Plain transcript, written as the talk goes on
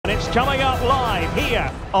It's coming up live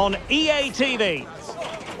here on EA TV.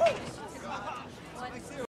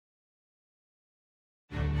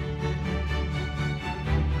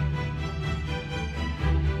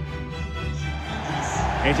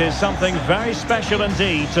 It is something very special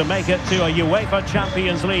indeed to make it to a UEFA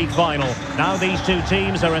Champions League final. Now these two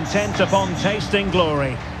teams are intent upon tasting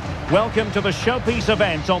glory. Welcome to the showpiece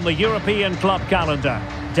event on the European club calendar.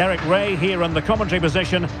 Derek Ray here in the commentary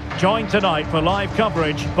position, joined tonight for live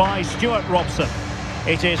coverage by Stuart Robson.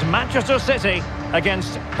 It is Manchester City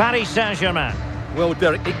against Paris Saint-Germain. Well,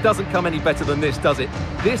 Derek, it doesn't come any better than this, does it?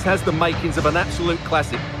 This has the makings of an absolute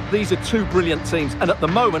classic. These are two brilliant teams, and at the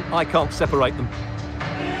moment, I can't separate them.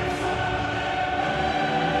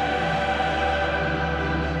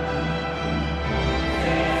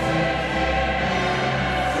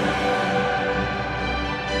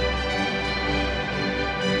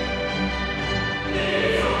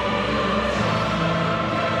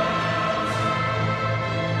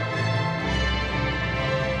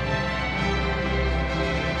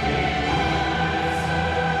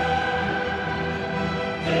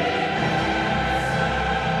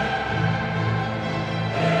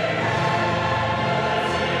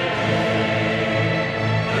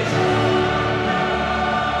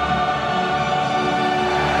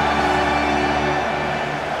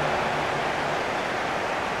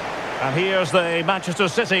 And here's the Manchester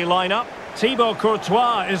City lineup. Thibaut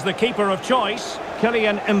Courtois is the keeper of choice.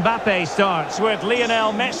 Kylian Mbappe starts with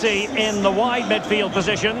Lionel Messi in the wide midfield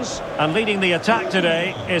positions. And leading the attack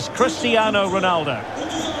today is Cristiano Ronaldo.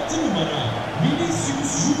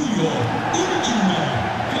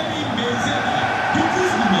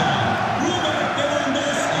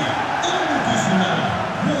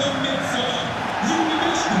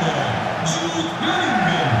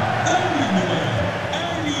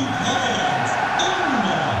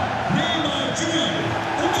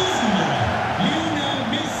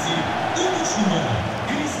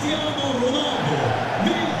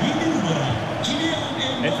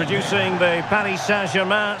 Introducing the Paris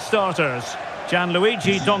Saint-Germain starters.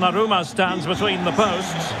 Gianluigi Donnarumma stands between the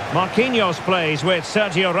posts. Marquinhos plays with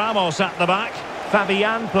Sergio Ramos at the back.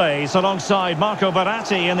 Fabian plays alongside Marco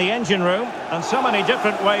Verratti in the engine room. And so many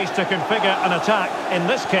different ways to configure an attack. In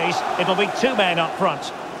this case, it'll be two men up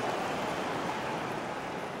front.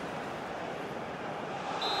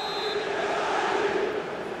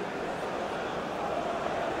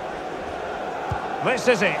 This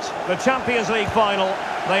is it, the Champions League final.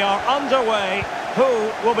 They are underway.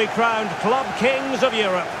 Who will be crowned club kings of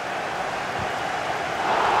Europe?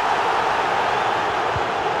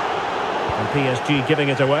 And PSG giving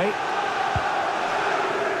it away.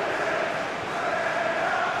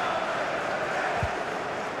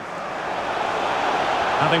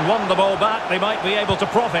 Having won the ball back, they might be able to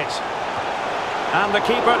profit. And the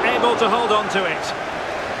keeper able to hold on to it.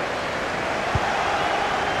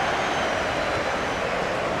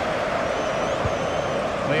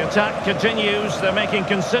 The attack continues, they're making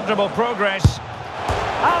considerable progress.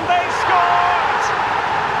 And they scored!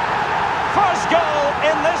 First goal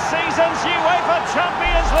in this season's UEFA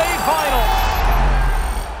Champions League final.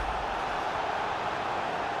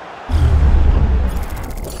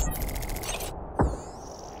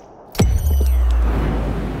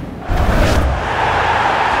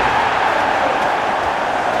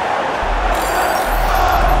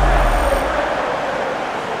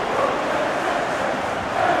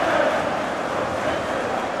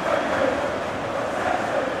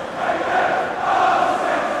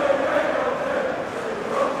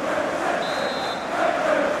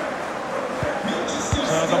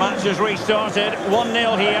 Has restarted,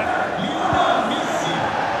 1-0 here.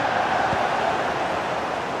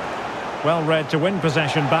 Well read to win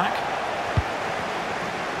possession back.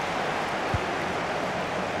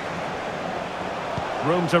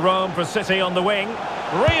 Room to roam for City on the wing.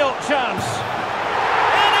 Real chance.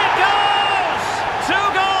 And it goes! 2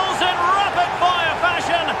 goals in rapid-fire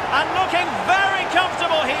fashion and looking very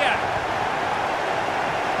comfortable here.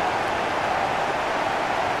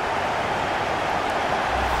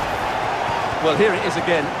 Well, here it is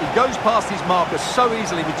again. He goes past his marker so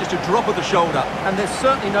easily with just a drop of the shoulder, and there's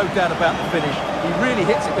certainly no doubt about the finish. He really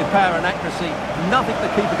hits it with power and accuracy. Nothing the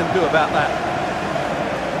keeper can do about that.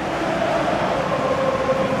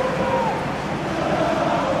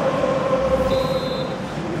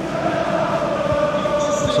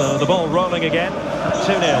 So the ball rolling again,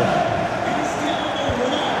 2-0.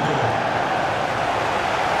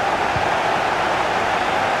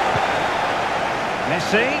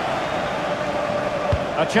 Messi.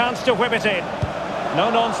 A chance to whip it in.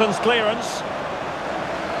 No-nonsense clearance.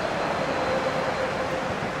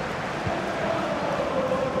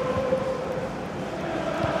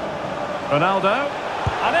 Ronaldo.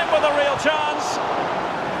 And in with a real chance.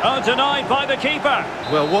 Oh, denied by the keeper.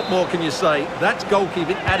 Well, what more can you say? That's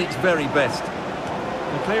goalkeeping at its very best.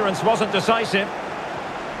 The clearance wasn't decisive.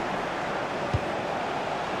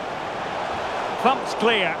 Thumped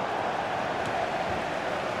clear.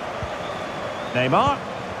 Neymar.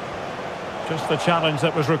 Just the challenge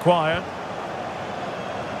that was required.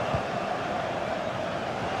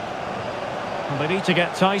 And they need to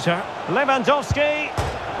get tighter. Lewandowski.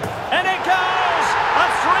 And it goes! A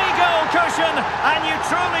 3-goal cushion, and you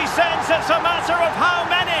truly sense it's a matter of how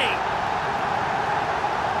many.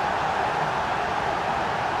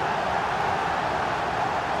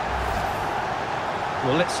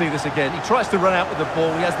 Well, let's see this again. He tries to run out with the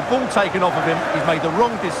ball. He has the ball taken off of him. He's made the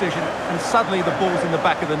wrong decision, and suddenly the ball's in the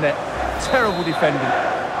back of the net. Terrible defending.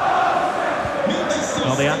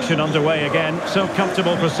 Well, the action underway again. So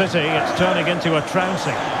comfortable for City, it's turning into a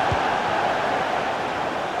trouncing.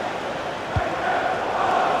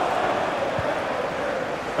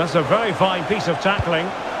 That's a very fine piece of tackling.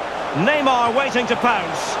 Neymar waiting to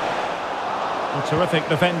pounce. A terrific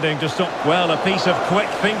defending to stop. Well, a piece of quick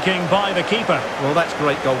thinking by the keeper. Well, that's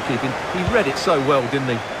great goalkeeping. He read it so well, didn't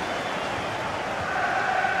he?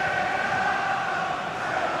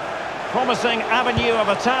 Promising avenue of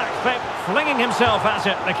attack. Flinging himself at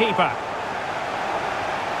it, the keeper.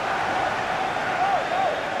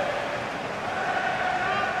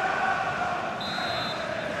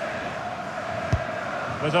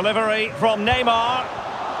 The delivery from Neymar.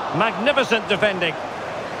 Magnificent defending.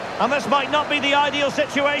 And this might not be the ideal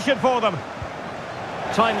situation for them.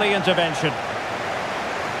 Timely intervention.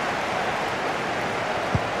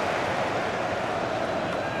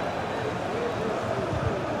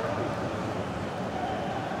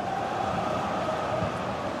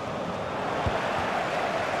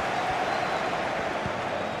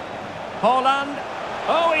 Holland.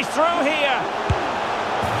 Oh, he's through here.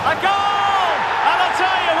 A goal! And I'll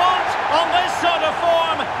tell you what, on this sort of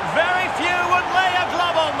form, very few would lay a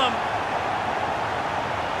glove on them.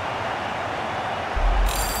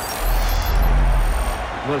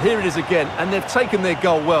 Well, here it is again, and they've taken their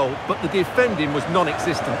goal well, but the defending was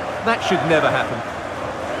non-existent. That should never happen.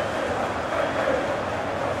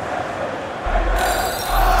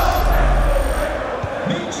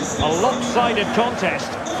 A lopsided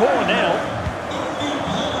contest, 4-0.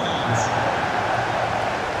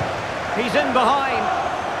 He's in behind.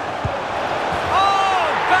 Oh,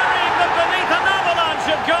 burying them beneath an avalanche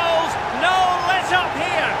of goals. No let up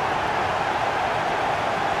here.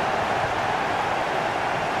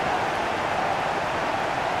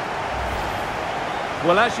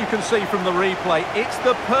 Well, as you can see from the replay, it's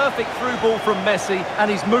the perfect through ball from Messi,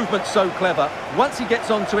 and his movement's so clever. Once he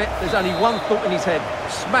gets onto it, there's only one thought in his head: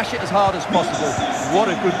 smash it as hard as possible. What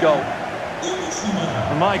a good goal.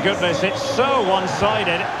 My goodness, it's so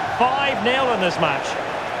one-sided. 5-0 in this match.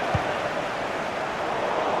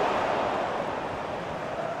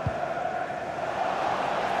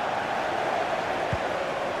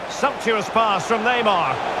 Sumptuous pass from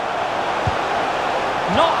Neymar.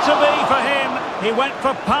 Not to be for him. He went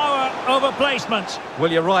for power over placement.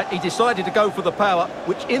 Well, you're right. He decided to go for the power,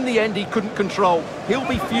 which in the end he couldn't control. He'll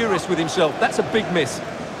be furious with himself. That's a big miss.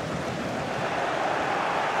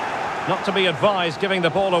 Not to be advised giving the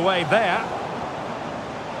ball away there.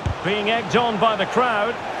 Being egged on by the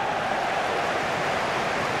crowd.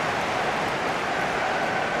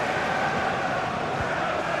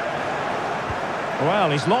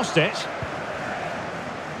 Well, he's lost it.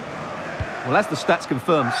 Well, as the stats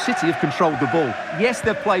confirm, City have controlled the ball. Yes,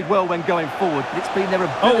 they've played well when going forward, but it's been their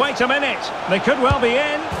ability... Oh, wait a minute. They could well be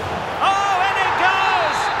in. Oh, and it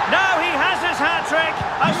goes! Now he has his hat-trick.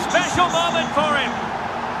 A special moment for him.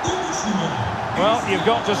 Well, you've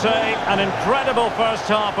got to say, an incredible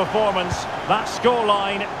first-half performance. That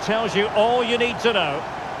scoreline tells you all you need to know.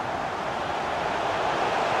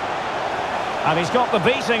 And he's got the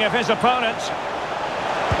beating of his opponent.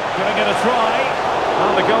 Giving it a try.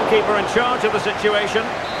 And the goalkeeper in charge of the situation.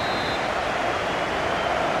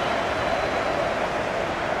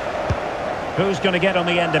 Who's going to get on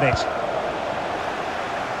the end of it?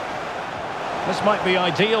 This might be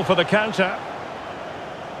ideal for the counter.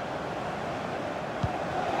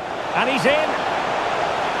 And he's in.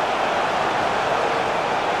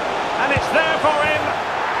 And it's there for him.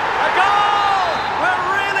 A goal! We're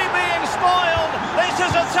really being spoiled. This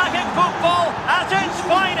is attacking football at its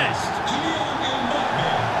finest.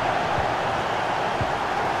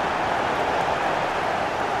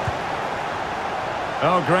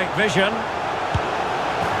 Oh, great vision.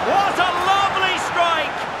 What a lovely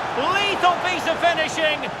strike! Lethal piece of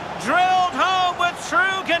finishing. Drilled home with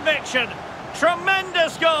true conviction.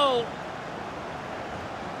 Tremendous goal.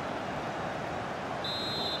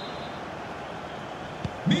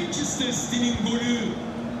 Manchester City'nin golü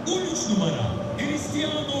 13 numara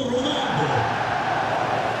Cristiano Ronaldo.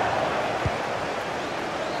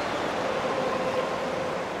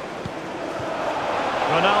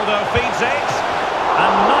 Ronaldo feeds it,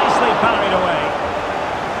 and nicely parried away.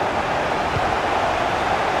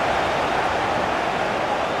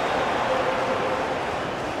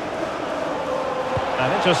 And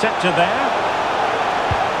intercepted there.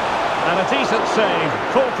 And a decent save,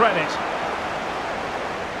 full credit.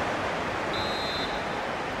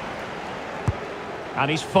 And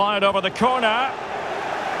he's fired over the corner.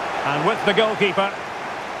 And with the goalkeeper.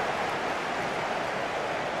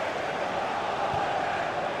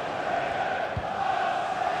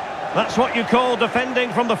 That's what you call defending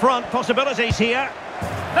from the front. Possibilities here.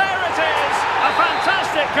 There it is! A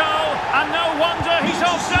fantastic goal, and no wonder he's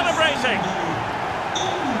off celebrating.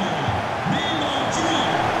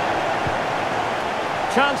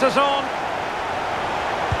 Chances on.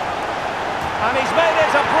 And he's made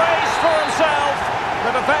it a brace for himself.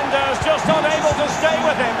 The defender's just not able to stay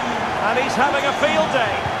with him. And he's having a field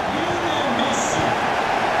day.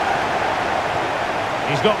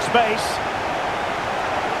 He's got space.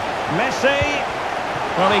 Messi.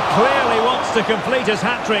 Well, he clearly wants to complete his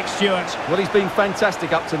hat-trick, Stuart. Well, he's been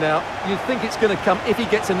fantastic up to now. You'd think it's going to come if he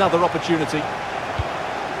gets another opportunity.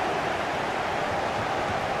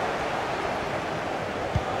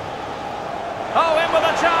 Oh, in with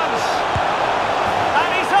a chance. And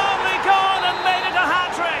he's only gone and made it a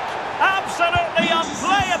hat-trick. Absolutely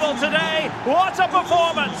unplayable today. What a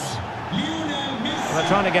performance. They're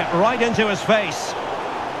trying to get right into his face.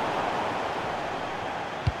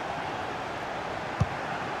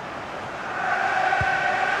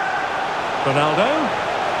 Ronaldo.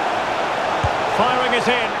 Firing it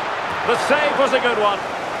in. The save was a good one.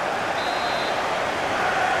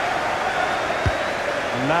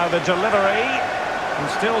 And now the delivery. And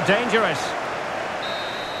still dangerous.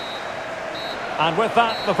 And with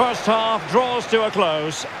that, the first half draws to a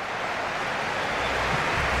close.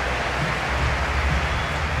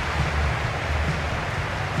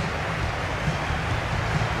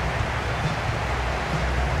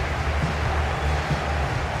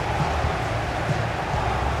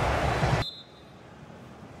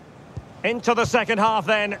 Into the second half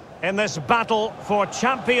then, in this battle for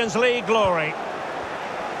Champions League glory.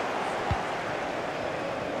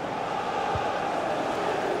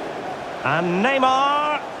 And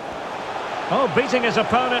Neymar. Oh, beating his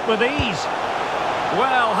opponent with ease.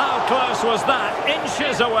 Well, how close was that?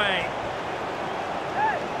 Inches away.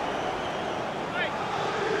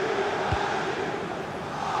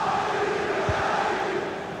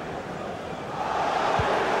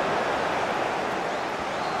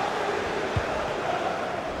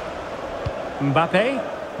 Mbappe,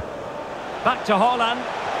 back to Haaland,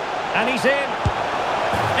 and he's in.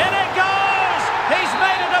 In it goes! He's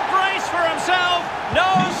made it a brace for himself. No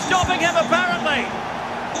stopping him, apparently.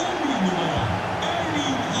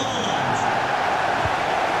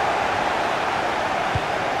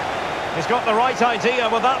 He's got the right idea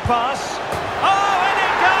with that pass. Oh, in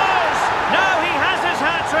it goes! Now he has his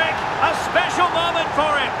hat-trick. A special moment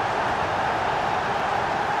for him.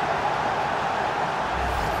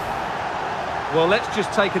 Well, let's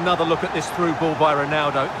just take another look at this through ball by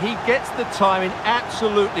Ronaldo. He gets the timing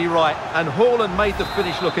absolutely right, and Haaland made the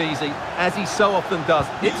finish look easy, as he so often does.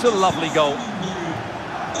 It's a lovely goal.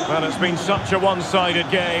 Well, it's been such a one-sided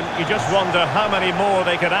game. You just wonder how many more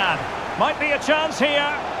they could add. Might be a chance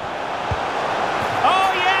here.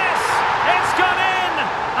 Oh, yes! It's gone in!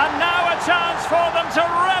 And now a chance for them to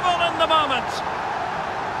revel in the moment.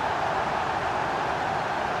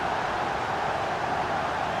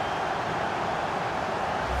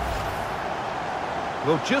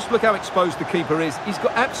 Well, just look how exposed the keeper is. He's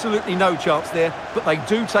got absolutely no chance there, but they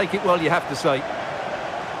do take it well, you have to say.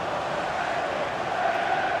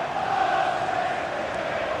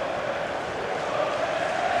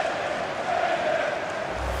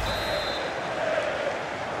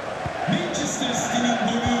 Manchester City'nin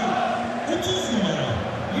golü 30 numara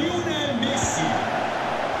Messi.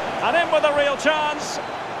 And in with a real chance.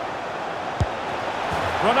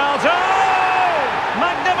 Ronaldo!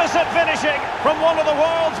 Magnificent finishing from one of the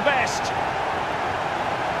world's best.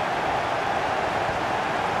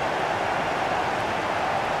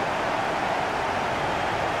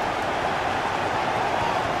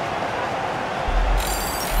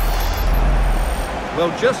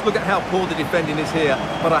 Well, just look at how poor the defending is here.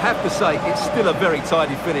 But I have to say, it's still a very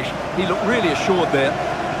tidy finish. He looked really assured there.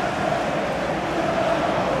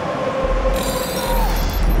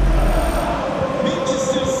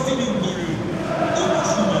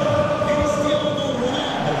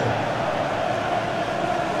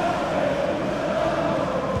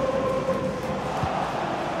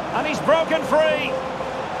 free.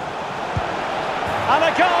 And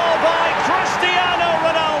a goal by Cristiano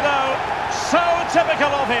Ronaldo. So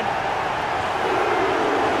typical of him.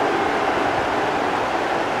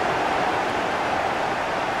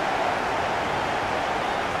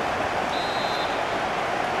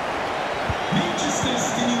 Manchester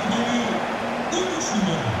City'nin golü 13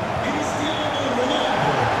 numara Cristiano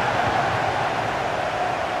Ronaldo.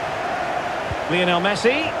 Lionel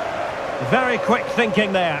Messi. Very quick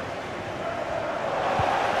thinking there.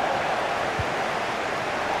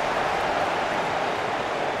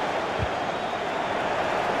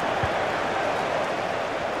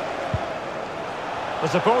 The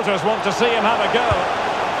supporters want to see him have a go.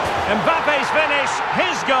 Mbappe's finish,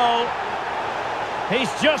 his goal. He's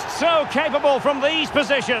just so capable from these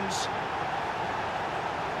positions.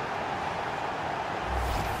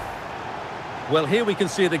 Well, here we can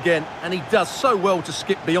see it again, and he does so well to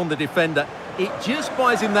skip beyond the defender. It just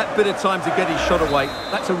buys him that bit of time to get his shot away.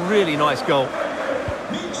 That's a really nice goal.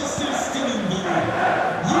 Manchester City'nin golü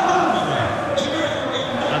 7 numara Kylian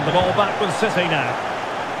Mbappe. And the ball back with City now.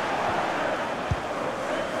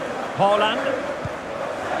 Haaland.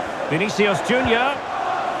 Vinicius Junior.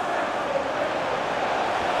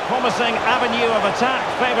 Promising avenue of attack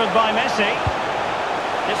favoured by Messi.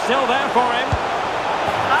 It's still there for him.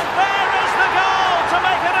 And there is the goal to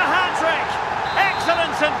make it a hat-trick.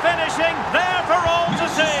 Excellence in finishing, there for all to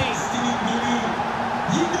see. City'nin golü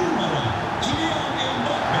 7 numara Kylian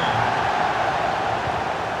Mbappe.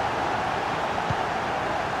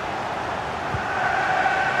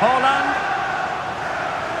 Haaland.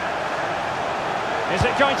 Is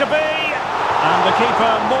it going to be? And the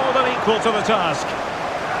keeper more than equal to the task.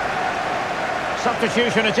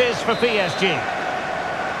 Substitution it is for PSG.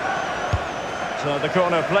 So the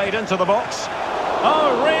corner played into the box.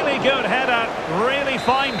 Oh, really good header. Really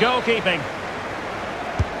fine goalkeeping.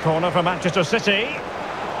 Corner for Manchester City.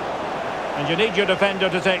 And you need your defender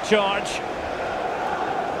to take charge.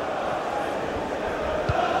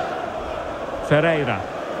 Ferreira.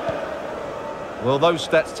 Well, those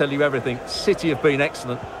stats tell you everything. City have been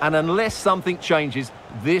excellent, and unless something changes,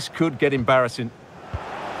 this could get embarrassing.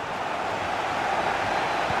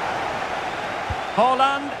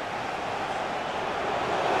 Haaland.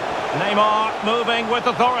 Neymar moving with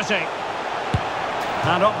authority.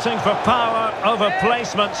 And opting for power over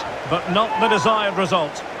placement, but not the desired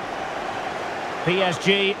result.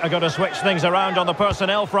 PSG are going to switch things around on the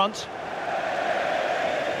personnel front.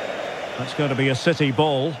 That's going to be a City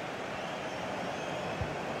ball.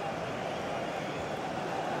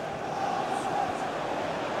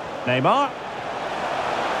 Neymar.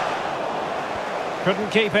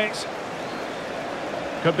 Couldn't keep it.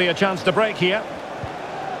 Could be a chance to break here.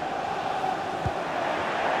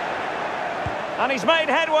 And he's made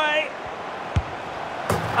headway.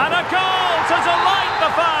 And a goal to delight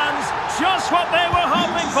the fans. Just what they were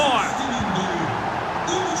hoping for.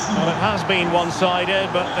 Well, it has been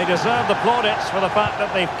one-sided, but they deserve the plaudits for the fact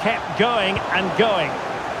that they've kept going and going.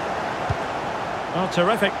 Oh,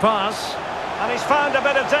 terrific pass. And he's found a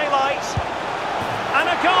bit of daylight. And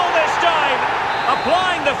a goal this time.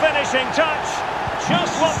 Applying the finishing touch.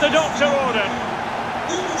 Just what the doctor ordered.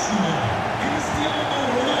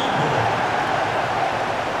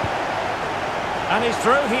 And he's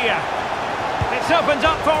through here. It's opened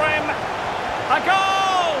up for him. A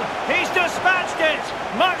goal! He's dispatched it,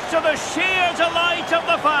 much to the sheer delight of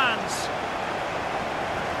the fans.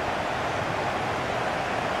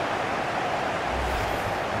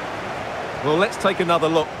 Well, let's take another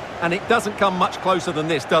look. And it doesn't come much closer than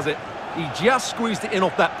this, does it? He just squeezed it in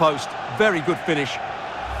off that post. Very good finish.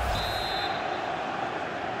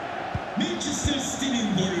 Manchester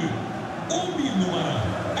City'nin golü 11 numara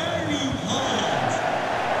Haaland.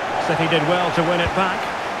 City did well to win it back.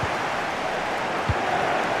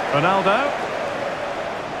 Ronaldo.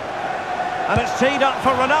 And it's teed up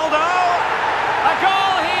for Ronaldo. A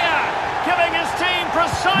goal here, giving his team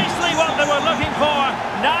precisely what they were looking for.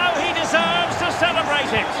 Now he deserves to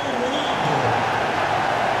celebrate it.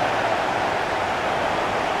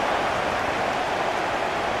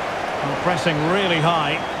 Well, pressing really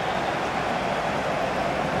high.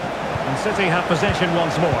 And City have possession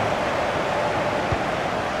once more.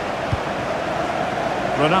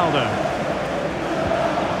 Ronaldo.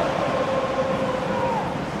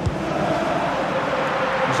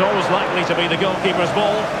 It's always likely to be the goalkeeper's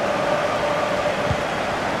ball.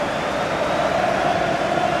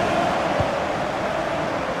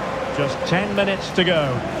 Just 10 minutes to go.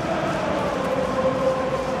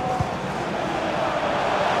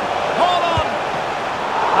 Hold on!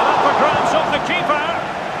 And up for grabs off the keeper.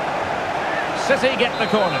 City get the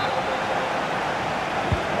corner.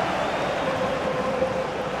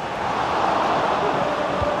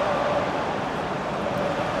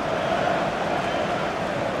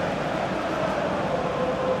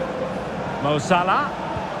 Mo Salah.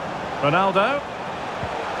 Ronaldo.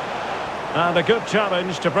 And a good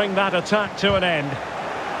challenge to bring that attack to an end.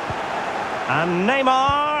 And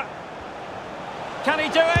Neymar. Can he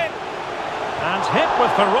do it? And hit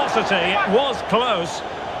with ferocity. It was close,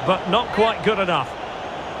 but not quite good enough.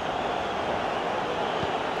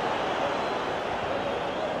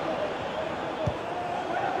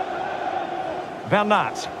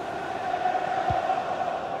 Bernat.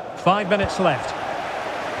 5 minutes left.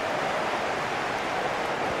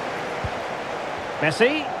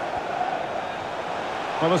 Messi.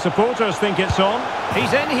 Well, the supporters think it's on.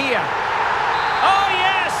 He's in here. Oh,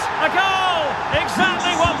 yes! A goal!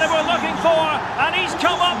 Exactly what they were looking for, and he's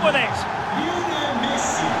come up with it.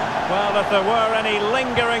 Well, if there were any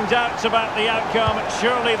lingering doubts about the outcome,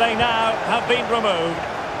 surely they now have been removed.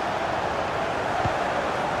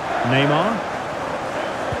 Neymar.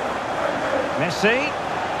 Messi,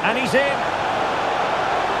 and he's in.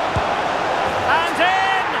 And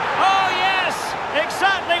in! Oh, yes!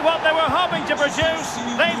 Exactly what they were hoping to produce.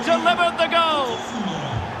 They've delivered the goal.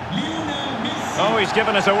 Oh, he's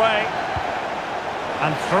given us away.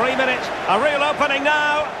 And 3 minutes, a real opening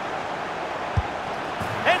now.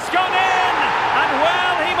 It's gone in! And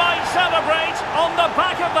well, he might celebrate on the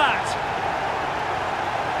back of that.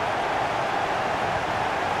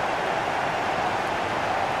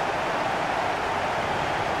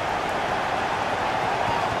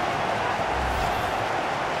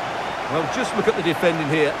 Well, just look at the defending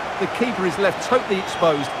here. The keeper is left totally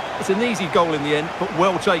exposed. It's an easy goal in the end, but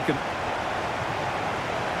well taken.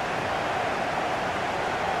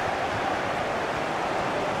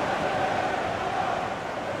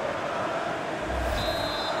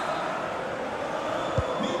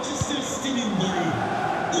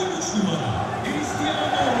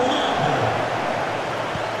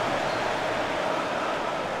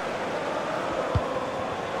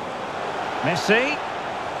 Messi.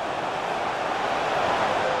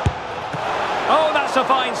 Oh, that's a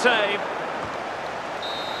fine save.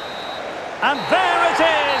 And there it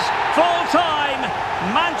is, full time.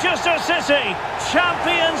 Manchester City,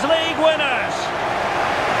 Champions League winners.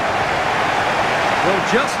 Well,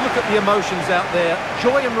 just look at the emotions out there.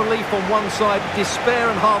 Joy and relief on one side, despair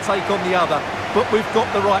and heartache on the other. But we've got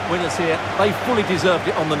the right winners here. They fully deserved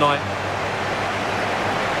it on the night.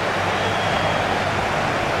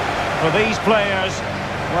 For these players,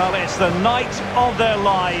 well, it's the night of their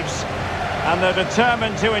lives. And they're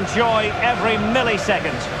determined to enjoy every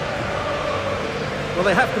millisecond. Well,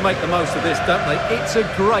 they have to make the most of this, don't they? It's a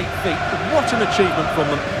great feat. What an achievement from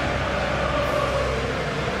them.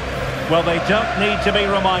 Well, they don't need to be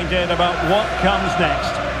reminded about what comes next.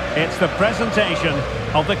 It's the presentation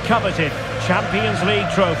of the coveted Champions League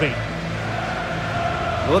trophy.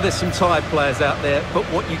 Well, there's some tired players out there, but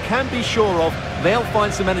what you can be sure of, they'll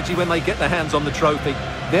find some energy when they get their hands on the trophy.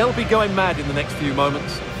 They'll be going mad in the next few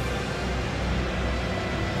moments.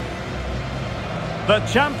 The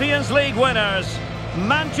Champions League winners,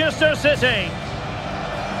 Manchester City.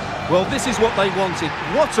 Well, this is what they wanted.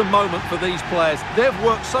 What a moment for these players. They've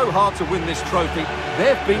worked so hard to win this trophy.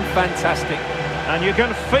 They've been fantastic. And you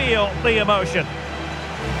can feel the emotion.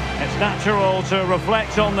 It's natural to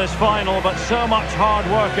reflect on this final, but so much hard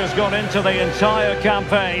work has gone into the entire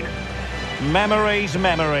campaign. Memories,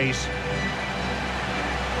 memories.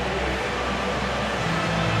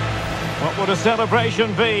 What would a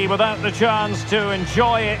celebration be without the chance to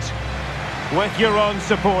enjoy it with your own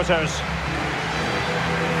supporters?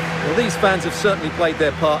 Well, these fans have certainly played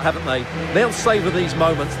their part, haven't they? They'll savour these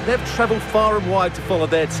moments. They've travelled far and wide to follow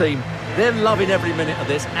their team. They're loving every minute of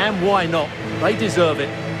this, and why not? They deserve it.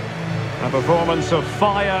 A performance of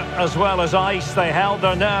fire as well as ice. They held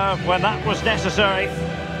their nerve when that was necessary.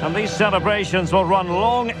 And these celebrations will run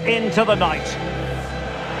long into the night.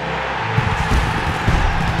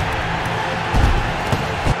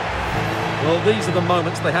 Well, these are the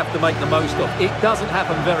moments they have to make the most of. It doesn't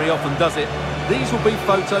happen very often, does it? These will be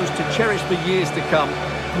photos to cherish for years to come.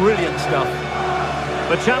 Brilliant stuff.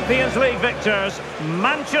 The Champions League victors,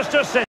 Manchester City.